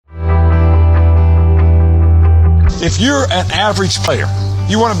If you're an average player,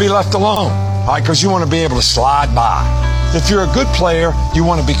 you want to be left alone, right? Because you want to be able to slide by. If you're a good player, you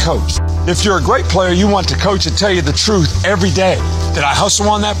want to be coached. If you're a great player, you want the coach to tell you the truth every day. Did I hustle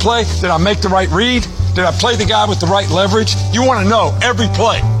on that play? Did I make the right read? Did I play the guy with the right leverage? You want to know every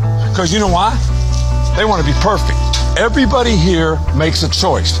play. Because you know why? They want to be perfect. Everybody here makes a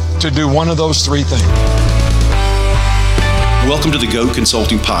choice to do one of those three things. Welcome to the GOAT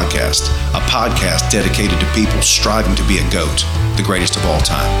Consulting Podcast, a podcast dedicated to people striving to be a GOAT, the greatest of all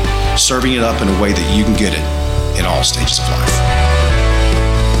time, serving it up in a way that you can get it in all stages of life.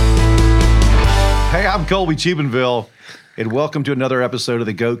 Hey, I'm Colby Cheebenville, and welcome to another episode of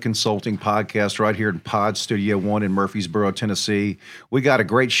the GOAT Consulting Podcast right here in Pod Studio 1 in Murfreesboro, Tennessee. We got a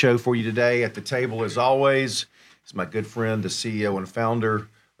great show for you today. At the table, as always, is my good friend, the CEO and founder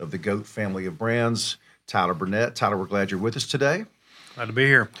of the GOAT family of brands, Tyler Burnett. Tyler, we're glad you're with us today. Glad to be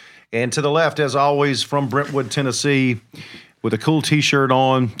here. And to the left, as always, from Brentwood, Tennessee, with a cool T-shirt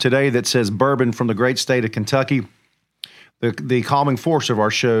on today that says Bourbon from the great state of Kentucky, the calming force of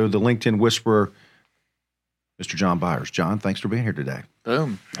our show, the LinkedIn Whisperer, Mr. John Byers. John, thanks for being here today.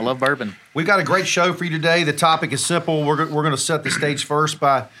 Boom. I love bourbon. We've got a great show for you today. The topic is simple. We're going to set the stage first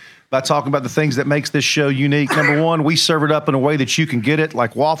by talking about the things that makes this show unique. Number one, we serve it up in a way that you can get it,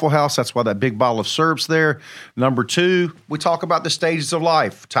 like Waffle House. That's why that big bottle of syrup's there. Number two, we talk about the stages of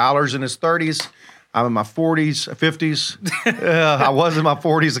life. Tyler's in his 30s. I'm in my 40s, 50s. I was in my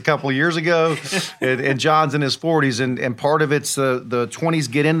 40s a couple of years ago, and John's in his 40s. And part of it's the 20s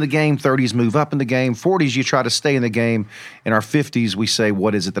get into the game, 30s move up in the game, 40s you try to stay in the game. In our 50s, we say,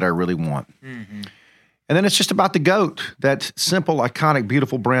 what is it that I really want? Mm-hmm. And then it's just about the GOAT, that simple, iconic,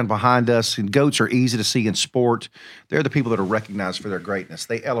 beautiful brand behind us. And GOATs are easy to see in sport. They're the people that are recognized for their greatness.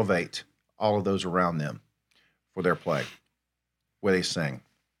 They elevate all of those around them for their play, where they sing.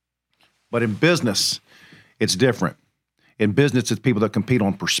 But in business, it's different. In business, it's people that compete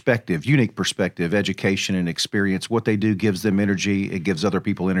on perspective, unique perspective, education, and experience. What they do gives them energy, it gives other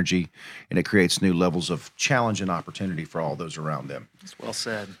people energy, and it creates new levels of challenge and opportunity for all those around them. That's well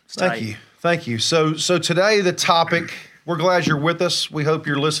said. Thank you. So today the topic, we're glad you're with us. We hope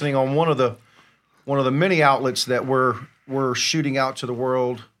you're listening on one of the many outlets that we're shooting out to the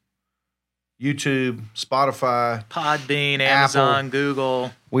world. YouTube, Spotify, Podbean, Apple. Amazon,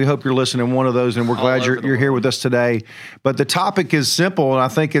 Google. We hope you're listening to one of those, and we're glad you're here with us today. But the topic is simple, and I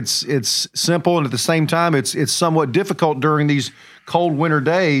think it's simple, and at the same time, it's somewhat difficult during these cold winter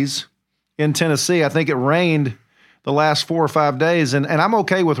days in Tennessee. I think it rained the last 4 or 5 days, and I'm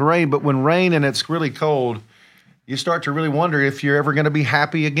okay with rain, but when rain and it's really cold, you start to really wonder if you're ever going to be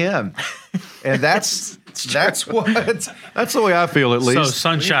happy again. And that's the way I feel, at least. So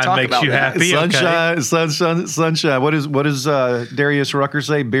sunshine makes you happy. Sunshine. What does Darius Rucker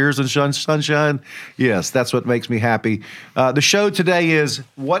say? Beers and sunshine. Yes, that's what makes me happy. The show today is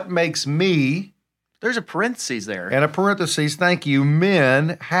what makes me. There's a parentheses there. And a parentheses. Thank you.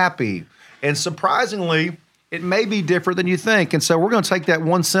 Men happy. And surprisingly, it may be different than you think. And so we're going to take that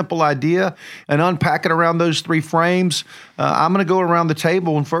one simple idea and unpack it around those three frames. I'm going to go around the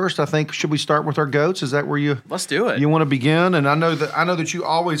table. And first, I think, should we start with our GOATs? Is that where Let's do it. You want to begin? And I know that you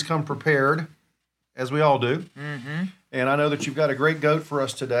always come prepared, as we all do. Mm-hmm. And I know that you've got a great GOAT for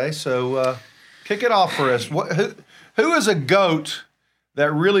us today. So kick it off for us. Who is a GOAT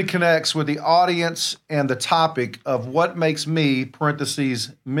that really connects with the audience and the topic of what makes me,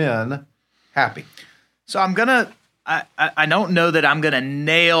 parentheses, men, happy? So I don't know that I'm gonna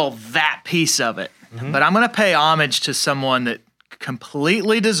nail that piece of it, but I'm gonna pay homage to someone that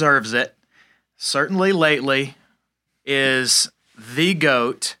completely deserves it. Certainly lately is the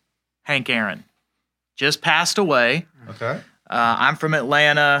GOAT, Hank Aaron. Just passed away. Okay. I'm from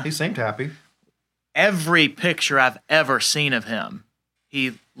Atlanta. He seemed happy. Every picture I've ever seen of him,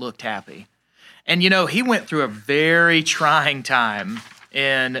 he looked happy. And he went through a very trying time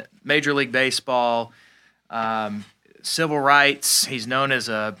in Major League Baseball. Civil rights. He's known as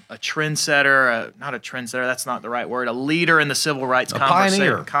a trendsetter, not a trendsetter, that's not the right word, a leader in the civil rights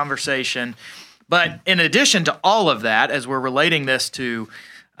conversation. But in addition to all of that, as we're relating this to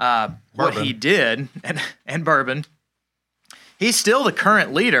what he did, and bourbon, he's still the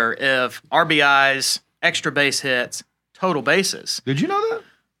current leader of RBIs, extra base hits, total bases. Did you know that?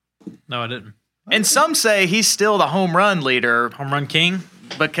 No, I didn't. And some say he's still the home run leader. Home run king?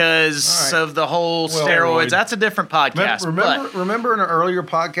 Because of the whole steroids. That's a different podcast. Remember in an earlier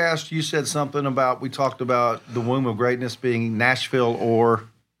podcast, you said something about, we talked about the womb of greatness being Nashville or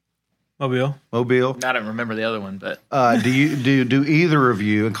Mobile. I don't remember the other one, but do either of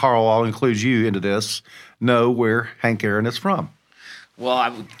you, and Carl, I'll include you into this, know where Hank Aaron is from? Well, I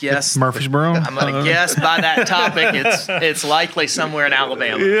would guess Murfreesboro. I'm going to guess by that topic, it's likely somewhere in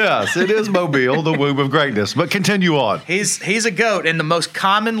Alabama. Yes, it is Mobile, the womb of greatness. But continue on. He's a GOAT, and the most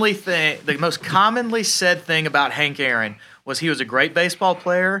commonly said thing about Hank Aaron was he was a great baseball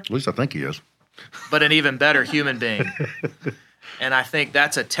player, At least I think he is. but an even better human being. And I think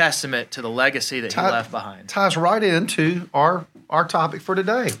that's a testament to the legacy that he left behind. Ties right into our topic for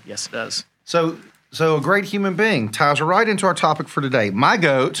today. Yes, it does. So a great human being ties right into our topic for today. My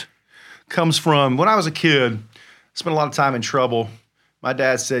GOAT comes from when I was a kid, spent a lot of time in trouble. My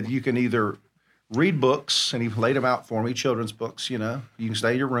dad said you can either read books, and he laid them out for me, children's books, you know. You can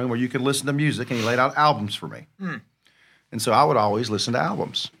stay in your room, or you can listen to music, and he laid out albums for me. And so I would always listen to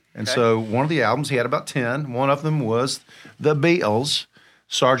albums. And so one of the albums, he had about 10. One of them was the Beatles,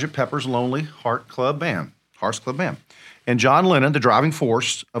 Sgt. Pepper's Lonely Hearts Club Band. And John Lennon, the driving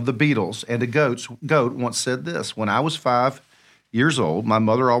force of the Beatles and the GOAT, once said this: when I was 5 years old, my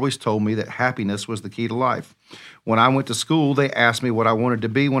mother always told me that happiness was the key to life. When I went to school, they asked me what I wanted to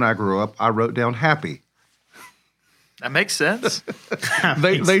be when I grew up. I wrote down happy. That makes sense.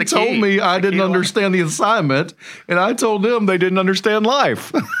 They told me I didn't understand the assignment, and I told them they didn't understand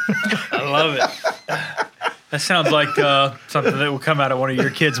life. I love it. That sounds like something that will come out of one of your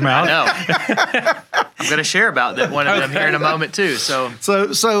kids' mouth. I know. I'm going to share about that one of them here in a moment too. So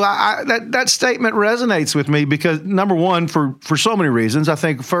that statement resonates with me because, number one, for so many reasons. I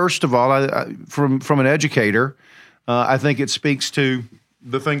think first of all, from an educator, I think it speaks to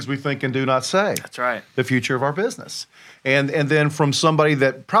the things we think and do not say. That's right. The future of our business, and then from somebody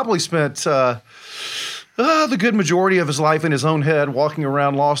that probably spent the good majority of his life in his own head, walking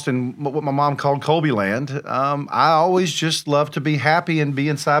around lost in what my mom called Colby land. I always just loved to be happy and be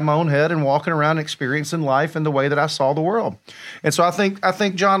inside my own head and walking around experiencing life in the way that I saw the world. And so I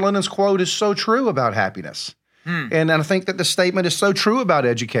think John Lennon's quote is so true about happiness. And I think that the statement is so true about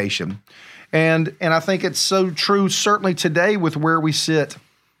education. And I think it's so true certainly today with where we sit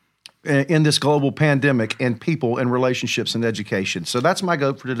in this global pandemic and people and relationships and education. So that's my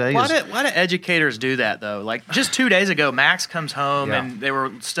GOAT for today. Why do educators do that, though? Like just 2 days ago, Max comes home and they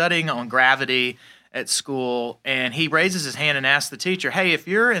were studying on gravity at school, and he raises his hand and asks the teacher, hey, if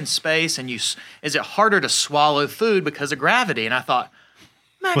you're in space and is it harder to swallow food because of gravity? And I thought,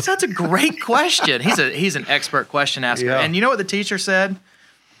 Max, that's a great question. He's an expert question asker. Yeah. And you know what the teacher said?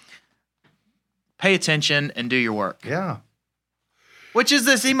 Pay attention and do your work. Yeah. Which is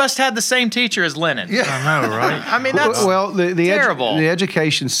this? He must have the same teacher as Lennon. Yeah. I know, right? I mean, that's the terrible. The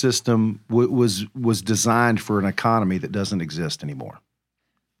education system was designed for an economy that doesn't exist anymore.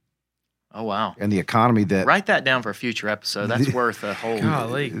 Oh, wow. And the economy that Write that down for a future episode. That's worth a whole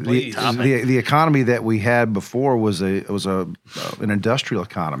Golly, topic. the economy that we had before was an industrial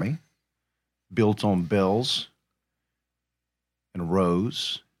economy built on bells and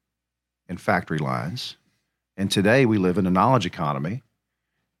rows and factory lines. And today we live in a knowledge economy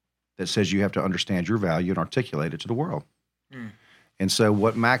that says you have to understand your value and articulate it to the world. And so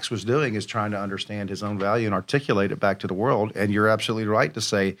what Max was doing is trying to understand his own value and articulate it back to the world. And you're absolutely right to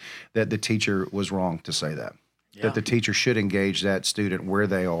say that the teacher was wrong to say that. Yeah. That the teacher should engage that student where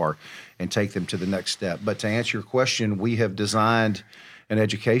they are and take them to the next step. But to answer your question, we have designed an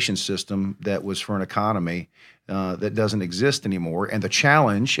education system that was for an economy that doesn't exist anymore. And the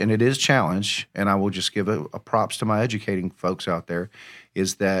challenge, and it is challenge, and I will just give a props to my educating folks out there,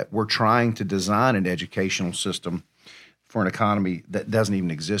 is that we're trying to design an educational system for an economy that doesn't even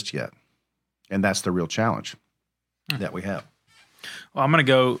exist yet. And that's the real challenge that we have. Well, I'm going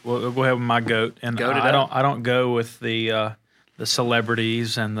to go. We'll go ahead with my GOAT, and I don't go with the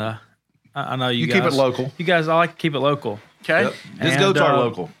celebrities and the. I know you guys keep it local. You guys, I like to keep it local. Okay. Yep. His GOATs are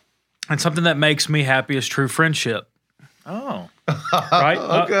local. And something that makes me happy is true friendship. Oh. Right.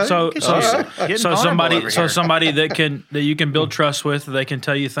 Okay. So somebody that you can build trust with. They can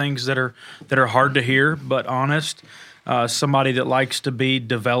tell you things that are hard to hear but honest. Somebody that likes to be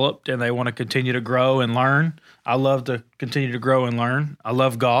developed and they want to continue to grow and learn. I love to continue to grow and learn. I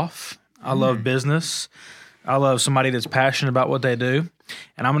love golf. I love business. I love somebody that's passionate about what they do.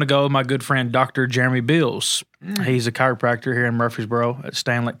 And I'm going to go with my good friend, Dr. Jeremy Beals. He's a chiropractor here in Murfreesboro at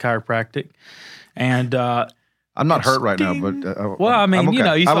Stanley Chiropractic. And I'm not hurt right now, but well, I mean,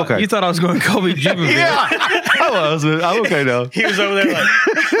 I'm okay. you thought I was going to call me Jimmy. Yeah, I was. I'm okay now. He was over there like,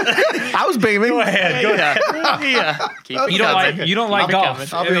 I was beaming. Go ahead. Yeah. You don't like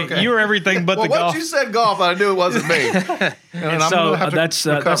golf. I'll be okay. You were everything but the golf. Once you said golf, I knew it wasn't me. And so that's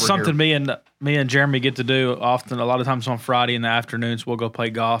something me and Jeremy get to do often. A lot of times on Friday in the afternoons, we'll go play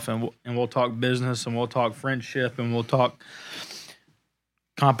golf and we'll talk business and we'll talk friendship and we'll talk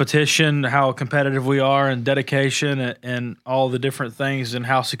competition, how competitive we are, and dedication, and all the different things, and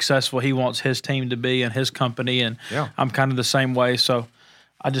how successful he wants his team to be and his company. And I'm kind of the same way. So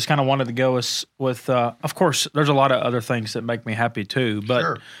I just kind of wanted to go with of course, there's a lot of other things that make me happy too,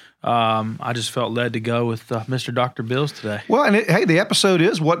 but I just felt led to go with Mr. Dr. Bills today. Well, and hey, the episode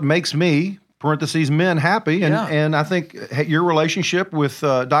is what makes me (men) happy, and I think your relationship with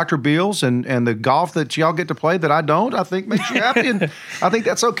Dr. Bills and the golf that y'all get to play that I don't, I think makes you happy, and I think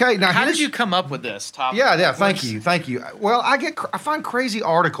that's okay. Now, how did you come up with this topic? Yeah, thank you. Well, I find crazy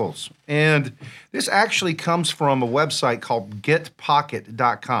articles, and this actually comes from a website called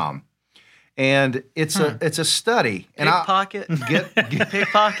GetPocket.com. And it's a study. Pickpocket?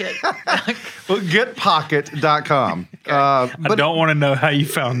 Pickpocket? Well, GetPocket.com. I don't want to know how you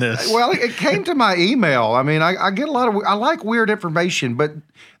found this. Well, it came to my email. I mean, I get I like weird information, but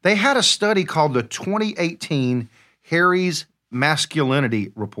they had a study called the 2018 Harry's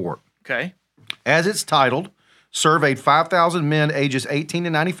Masculinity Report. Okay. As it's titled, surveyed 5,000 men ages 18 to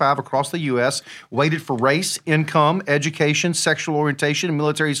 95 across the U.S., weighted for race, income, education, sexual orientation,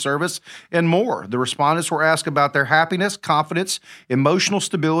 military service, and more. The respondents were asked about their happiness, confidence, emotional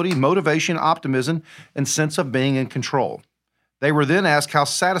stability, motivation, optimism, and sense of being in control. They were then asked how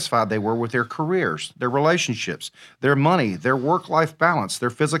satisfied they were with their careers, their relationships, their money, their work-life balance, their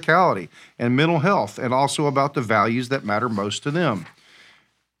physicality, and mental health, and also about the values that matter most to them.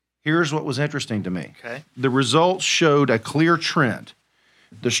 Here's what was interesting to me. Okay. The results showed a clear trend.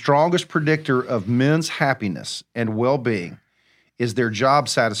 The strongest predictor of men's happiness and well-being is their job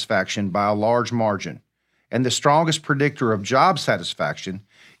satisfaction by a large margin. And the strongest predictor of job satisfaction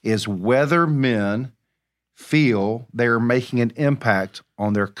is whether men feel they are making an impact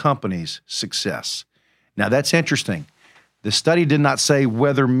on their company's success. Now, that's interesting. The study did not say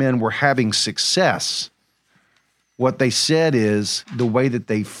whether men were having success. What they said is the way that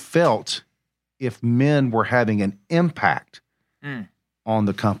they felt if men were having an impact on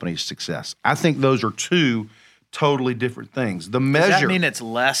the company's success. I think those are two totally different things. The measure. Does that mean it's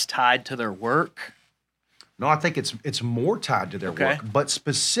less tied to their work? No, I think it's more tied to their work, but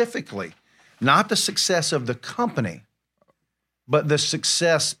specifically not the success of the company, but the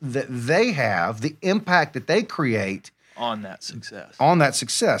success that they have, the impact that they create on that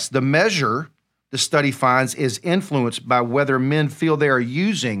success. The measure, the study finds, is influenced by whether men feel they are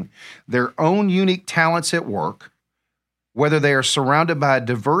using their own unique talents at work, whether they are surrounded by a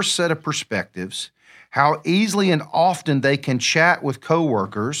diverse set of perspectives, how easily and often they can chat with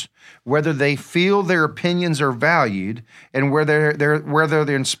coworkers, whether they feel their opinions are valued, and whether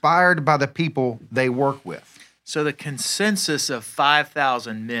they're inspired by the people they work with. So the consensus of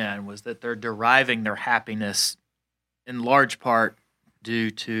 5,000 men was that they're deriving their happiness in large part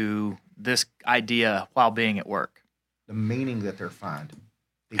due to this idea while being at work. The meaning that they're finding.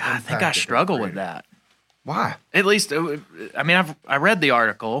 I think I struggle with that. Why? At least, I mean, I read the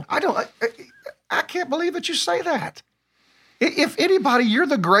article. I can't believe that you say that. If anybody, you're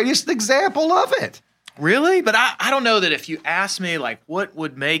the greatest example of it. Really? But I don't know that if you ask me, like, what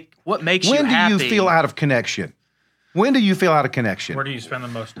makes you happy? When do you feel out of connection? When do you feel out of connection? Where do you spend the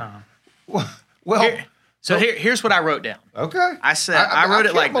most time? Here's what I wrote down. Okay. I said, I wrote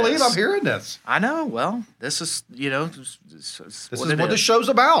it like this. I can't believe I'm hearing this. I know. Well, this is, this is what this show's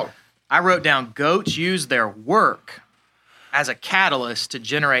about. I wrote down, goats use their work as a catalyst to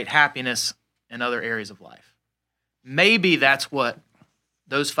generate happiness in other areas of life. Maybe that's what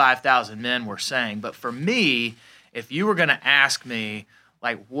those 5,000 men were saying. But for me, if you were going to ask me,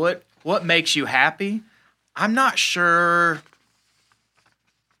 like, what makes you happy, I'm not sure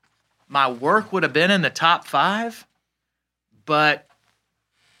my work would have been in the top 5, but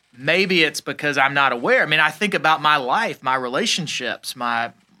maybe it's because I'm not aware. I mean, I think about my life, my relationships,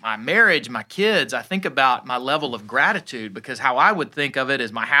 my marriage, my kids. I think about my level of gratitude, because how I would think of it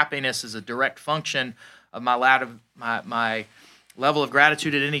is my happiness is a direct function of my level of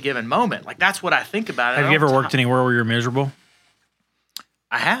gratitude at any given moment. Like, that's what I think about. Have you ever worked anywhere where you're miserable?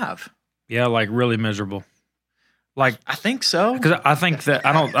 I have. Yeah, like really miserable. Like, I think so. Because I think that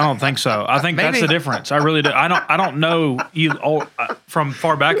I don't think so. I think that's the difference. I really do. I don't know you all from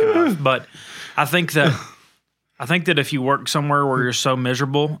far back enough, but I think that if you work somewhere where you're so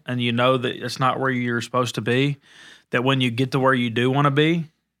miserable and you know that it's not where you're supposed to be, that when you get to where you do want to be,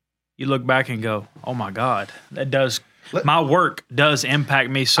 you look back and go, "Oh my God, that does." My work does impact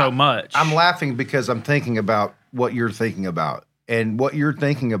me so much. I'm laughing because I'm thinking about what you're thinking about. And what you're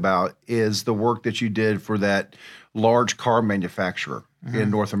thinking about is the work that you did for that large car manufacturer in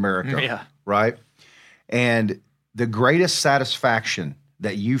North America, right? And the greatest satisfaction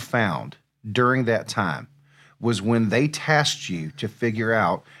that you found during that time was when they tasked you to figure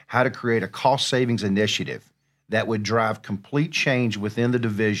out how to create a cost savings initiative that would drive complete change within the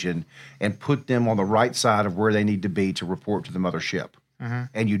division and put them on the right side of where they need to be to report to the mothership. Mm-hmm.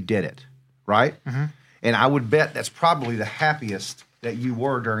 And you did it, right? Mm-hmm. And I would bet that's probably the happiest that you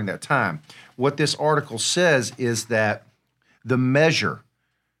were during that time. What this article says is that the measure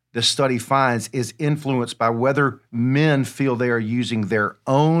the study finds is influenced by whether men feel they are using their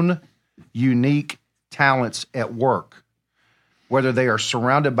own unique talents at work, whether they are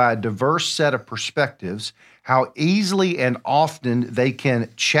surrounded by a diverse set of perspectives, how easily and often they can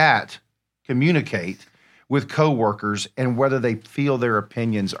communicate with coworkers, and whether they feel their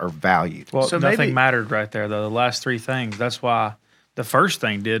opinions are valued. Well, so nothing mattered right there, though. The last three things. That's why the first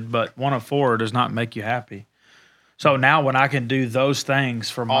thing did, but one of four does not make you happy. So now when I can do those things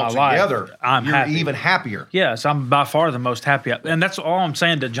for my life, I'm happy. Even happier. Yes, I'm by far the most happy. And that's all I'm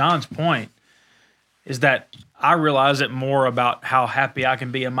saying to John's point is that I realize it more about how happy I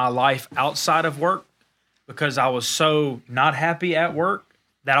can be in my life outside of work because I was so not happy at work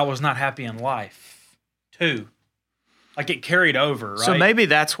that I was not happy in life too. Like it carried over, right? So maybe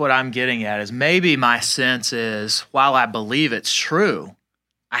that's what I'm getting at is maybe my sense is while I believe it's true,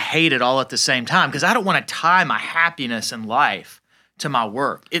 I hate it all at the same time because I don't want to tie my happiness in life to my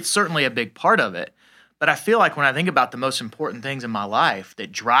work. It's certainly a big part of it. But I feel like when I think about the most important things in my life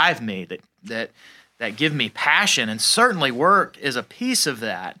that drive me, that give me passion, and certainly work is a piece of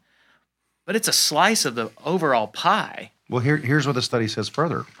that, but it's a slice of the overall pie. Well, here's what the study says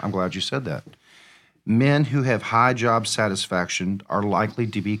further. I'm glad you said that. Men who have high job satisfaction are likely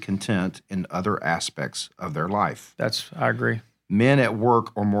to be content in other aspects of their life. I agree. Men at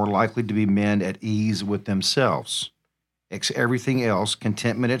work are more likely to be men at ease with themselves. Everything else,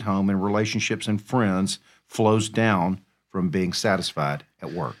 contentment at home and relationships and friends, flows down from being satisfied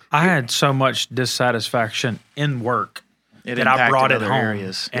at work. I had so much dissatisfaction in work that I brought it home,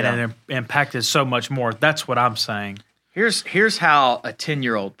 areas. And it impacted so much more. That's what I'm saying. Here's how a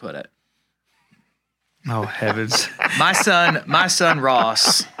 10-year-old put it. Oh, heavens. My son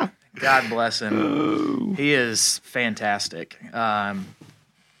Ross, God bless him. He is fantastic.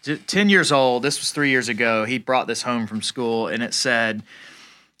 10 years old, this was 3 years ago, he brought this home from school, and it said,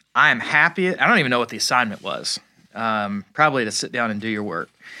 I am happy. I don't even know what the assignment was. Probably to sit down and do your work.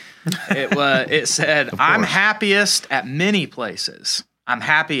 It said, I'm happiest at many places. I'm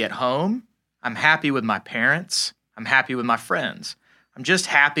happy at home. I'm happy with my parents. I'm happy with my friends. I'm just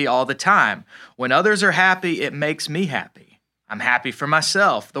happy all the time. When others are happy, it makes me happy. I'm happy for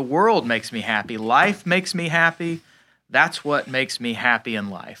myself. The world makes me happy. Life makes me happy. That's what makes me happy in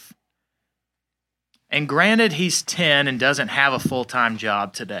life. And granted, he's 10 and doesn't have a full-time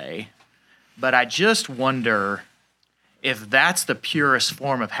job today, but I just wonder if that's the purest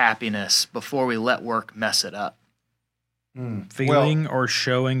form of happiness before we let work mess it up. Feeling or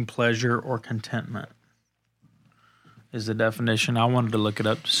showing pleasure or contentment is the definition. I wanted to look it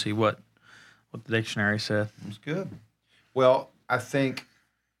up to see what the dictionary said. That's good. Well, I think...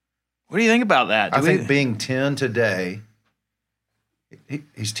 What do you think about that? I think being 10 today...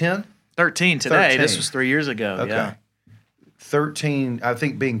 He's 10? 13 today. 13. This was 3 years ago. Okay. Yeah. 13, I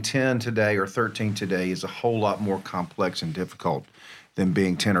think being 10 today or 13 today is a whole lot more complex and difficult than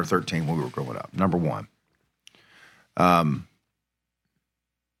being 10 or 13 when we were growing up, number one.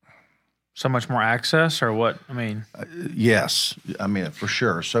 So much more access or what? I mean... yes. I mean, for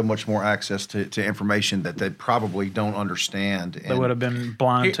sure. So much more access to information that they probably don't understand. They would have been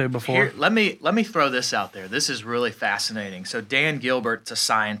blind to before. Let me throw this out there. This is really fascinating. So Dan Gilbert's a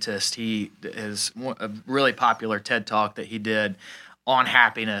scientist. He is a really popular TED Talk that he did on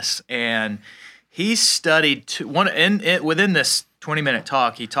happiness. And he studied within this 20-minute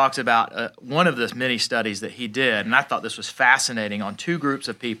talk, he talks about one of the many studies that he did. And I thought this was fascinating on two groups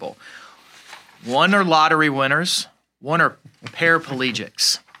of people. One are lottery winners, one are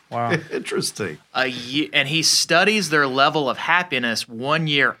paraplegics. Wow. Interesting. And he studies their level of happiness 1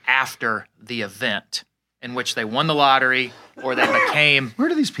 year after the event in which they won the lottery or they became... Where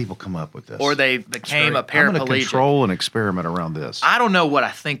do these people come up with this? Or they became a paraplegic. I'm going to control and experiment around this. I don't know what I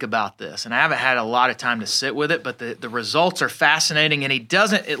think about this, and I haven't had a lot of time to sit with it, but the results are fascinating, and he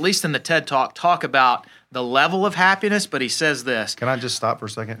doesn't, at least in the TED Talk, talk about the level of happiness, but he says this. Can I just stop for a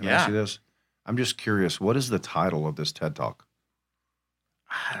second and ask you this? I'm just curious. What is the title of this TED Talk?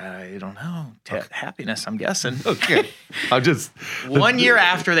 I don't know. Happiness, I'm guessing. Okay. I'm just... 1 year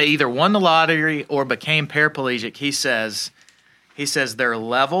after they either won the lottery or became paraplegic, he says their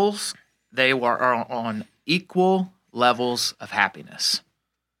levels, they are on equal levels of happiness.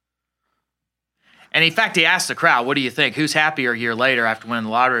 And in fact, he asked the crowd, what do you think? Who's happier a year later after winning the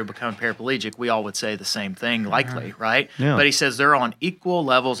lottery, becoming paraplegic? We all would say the same thing, likely, right? Yeah. But he says they're on equal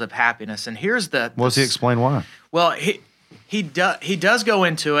levels of happiness. And here's the... Well, does he explain why? Well, he does go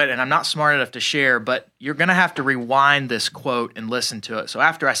into it, and I'm not smart enough to share, but you're going to have to rewind this quote and listen to it. So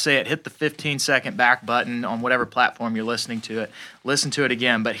after I say it, hit the 15-second back button on whatever platform you're listening to it. Listen to it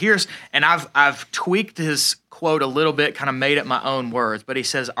again. But and I've tweaked his quote a little bit, kind of made it my own words, but he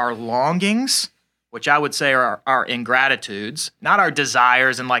says, our longings, which I would say are our ingratitudes, not our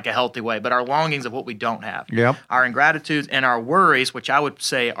desires in like a healthy way, but our longings of what we don't have. Yep. Our ingratitudes and our worries, which I would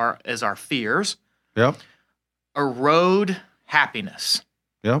say is our fears, Yep. erode happiness.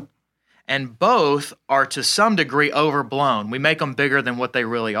 Yep. And both are to some degree overblown. We make them bigger than what they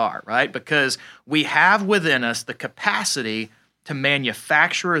really are, right? Because we have within us the capacity to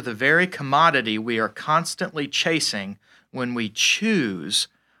manufacture the very commodity we are constantly chasing when we choose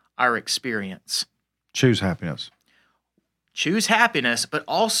our experience. Choose happiness. Choose happiness, but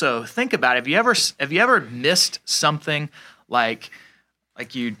also think about it. Have you ever missed something like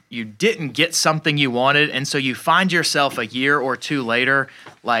you didn't get something you wanted, and so you find yourself a year or two later,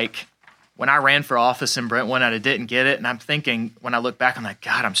 like when I ran for office in Brentwood and I didn't get it, and I'm thinking, when I look back, I'm like,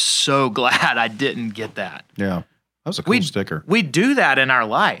 God, I'm so glad I didn't get that. Yeah. That was a cool sticker. We do that in our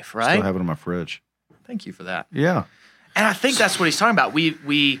life, right? Still have it in my fridge. Thank you for that. Yeah. And I think that's what he's talking about.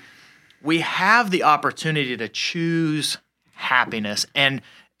 We have the opportunity to choose happiness. And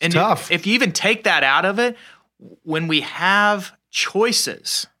tough. If you even take that out of it, when we have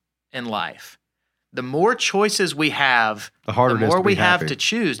choices in life, the more choices we have, the harder the more it is to we be have happy. to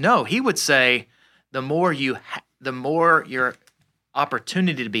choose. No, he would say the more your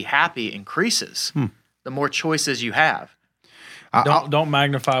opportunity to be happy increases, the more choices you have. Don't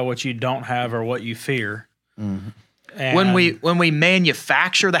magnify what you don't have or what you fear. Mm-hmm. When we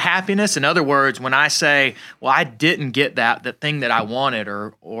manufacture the happiness, in other words, when I say, well, I didn't get the thing that I wanted,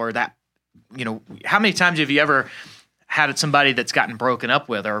 or that, how many times have you ever had somebody that's gotten broken up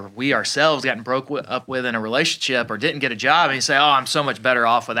with, or we ourselves gotten broken up with in a relationship, or didn't get a job, and you say, oh, I'm so much better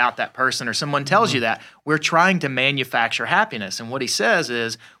off without that person, or someone tells you that. We're trying to manufacture happiness. And what he says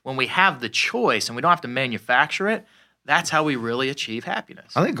is, when we have the choice and we don't have to manufacture it, that's how we really achieve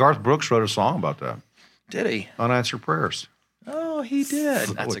happiness. I think Garth Brooks wrote a song about that. Did he? Unanswered Prayers. Oh, he did.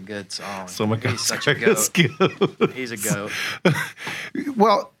 That's a good song. He's such a goat. He's a goat.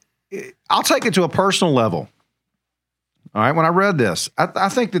 Well, I'll take it to a personal level. All right, when I read this, I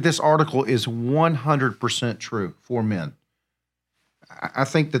think that this article is 100% true for men. I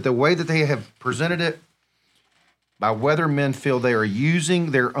think that the way that they have presented it, by whether men feel they are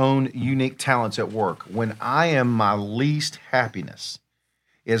using their own unique talents at work, when I am my least happiness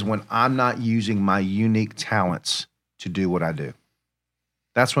is when I'm not using my unique talents to do what I do.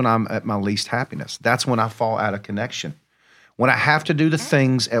 That's when I'm at my least happiness. That's when I fall out of connection. When I have to do the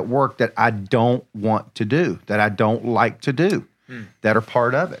things at work that I don't want to do, that I don't like to do, that are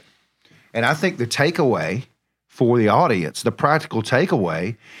part of it. And I think the takeaway for the audience, the practical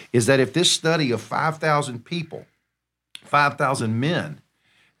takeaway, is that if this study of 5,000 people, 5,000 men,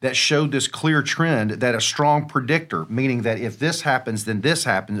 that showed this clear trend, that a strong predictor, meaning that if this happens, then this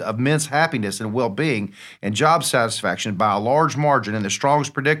happens, of men's happiness and well-being and job satisfaction by a large margin, and the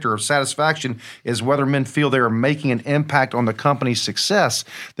strongest predictor of satisfaction is whether men feel they are making an impact on the company's success,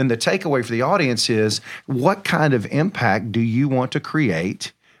 then the takeaway for the audience is, what kind of impact do you want to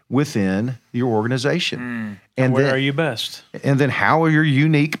create within your organization? And where are you best? And then how are your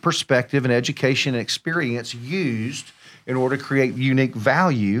unique perspective and education and experience used in order to create unique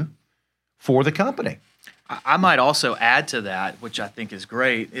value for the company? I might also add to that, which I think is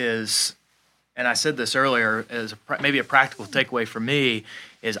great, is, and I said this earlier, as maybe a practical takeaway for me,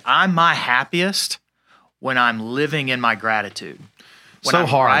 is I'm my happiest when I'm living in my gratitude. When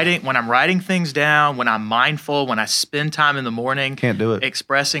I'm writing things down, when I'm mindful, when I spend time in the morning, can't do it,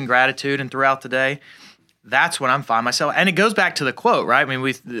 expressing gratitude and throughout the day, that's when I'm finding myself. And it goes back to the quote, right? I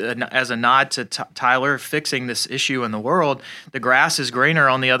mean, as a nod to Tyler fixing this issue in the world, the grass is greener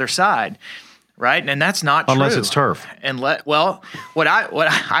on the other side, right? And that's not true. Unless it's turf. What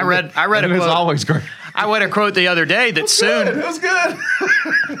I read a quote. It's always great. I read a quote the other day that soon. It was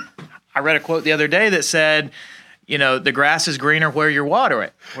good. I read a quote the other day that said, the grass is greener where you water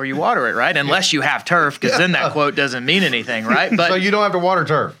it, right? Unless you have turf, because then that quote doesn't mean anything, right? But so you don't have to water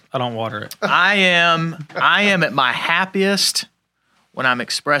turf. I don't water it. I am at my happiest when I'm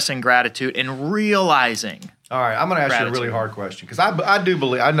expressing gratitude and realizing. All right, I'm going to ask you a really hard question, because I do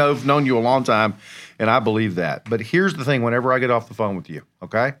believe, I've known you a long time, and I believe that. But here's the thing, whenever I get off the phone with you,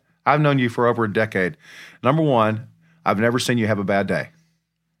 okay? I've known you for over a decade. Number one, I've never seen you have a bad day.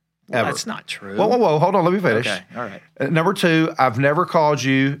 Ever. That's not true. Whoa. Hold on. Let me finish. Okay. All right. Number 2, I've never called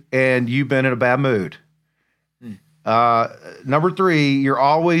you and you've been in a bad mood. Number 3, you're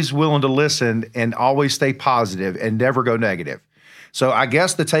always willing to listen and always stay positive and never go negative. So I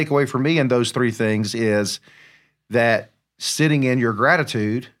guess the takeaway for me in those 3 things is that sitting in your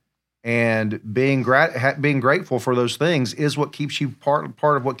gratitude and being grateful for those things is what keeps you part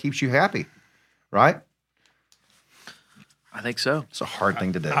of what keeps you happy, right? I think so. It's a hard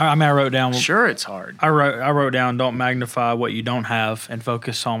thing to do. I wrote down. Sure, it's hard. I wrote down, don't magnify what you don't have and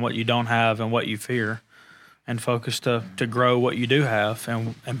focus on what you don't have and what you fear, and focus to grow what you do have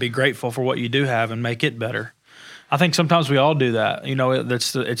and be grateful for what you do have and make it better. I think sometimes we all do that. You know,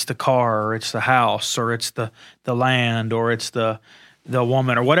 it's the car, or it's the house, or it's the land, or it's the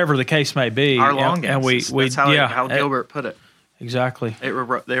woman, or whatever the case may be. Our longings. And we that's how Gilbert put it. Exactly. They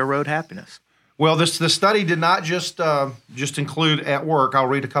erode happiness. Well, the study did not just include at work. I'll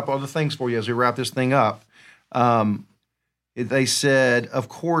read a couple other things for you as we wrap this thing up. They said, of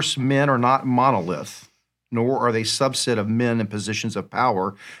course, men are not monolith, nor are they subset of men in positions of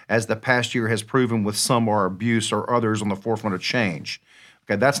power, as the past year has proven with some are abuse or others on the forefront of change.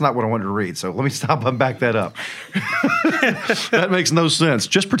 Okay, that's not what I wanted to read, so let me stop and back that up. That makes no sense.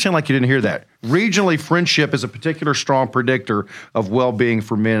 Just pretend like you didn't hear that. Regionally, friendship is a particular strong predictor of well-being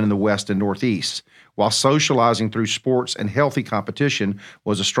for men in the West and Northeast, while socializing through sports and healthy competition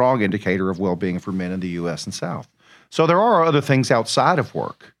was a strong indicator of well-being for men in the U.S. and South. So there are other things outside of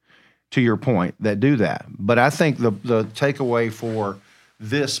work, to your point, that do that. But I think the takeaway for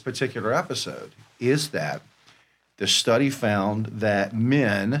this particular episode is that the study found that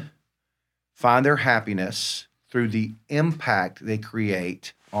men find their happiness through the impact they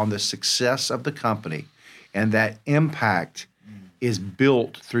create on the success of the company, and that impact is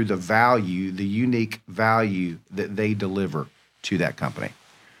built through the unique value that they deliver to that company.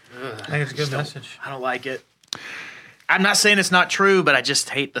 I think it's a good message. I don't like it. I'm not saying it's not true, but I just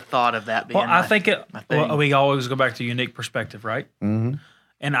hate the thought of that being I think we always go back to unique perspective, right? Mm-hmm.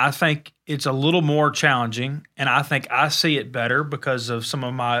 And I think it's a little more challenging, and I think I see it better because of some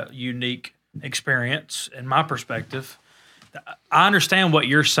of my unique experience and my perspective. I understand what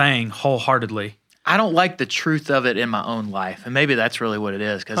you're saying wholeheartedly. I don't like the truth of it in my own life, and maybe that's really what it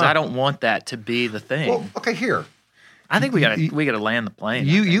is, because I don't want that to be the thing. Well, okay, here. I think we gotta land the plane.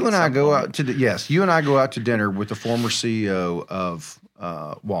 You and I go out to you and I go out to dinner with the former CEO of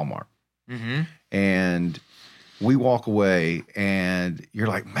Walmart, and we walk away, and you're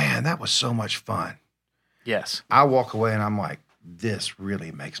like, man, that was so much fun. Yes. I walk away, and I'm like, this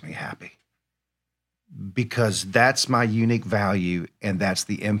really makes me happy, because that's my unique value, and that's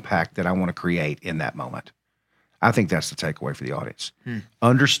the impact that I want to create in that moment. I think that's the takeaway for the audience.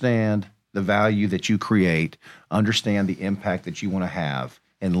 Understand the value that you create, understand the impact that you want to have,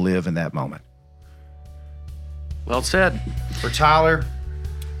 and live in that moment. Well said. For Tyler,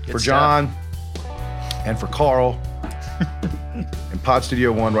 for John, and for Carl, in Pod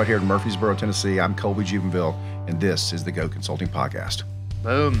Studio One right here in Murfreesboro, Tennessee, I'm Colby Jubenville, and this is the GOAT Consulting Podcast.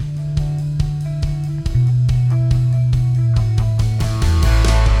 Boom.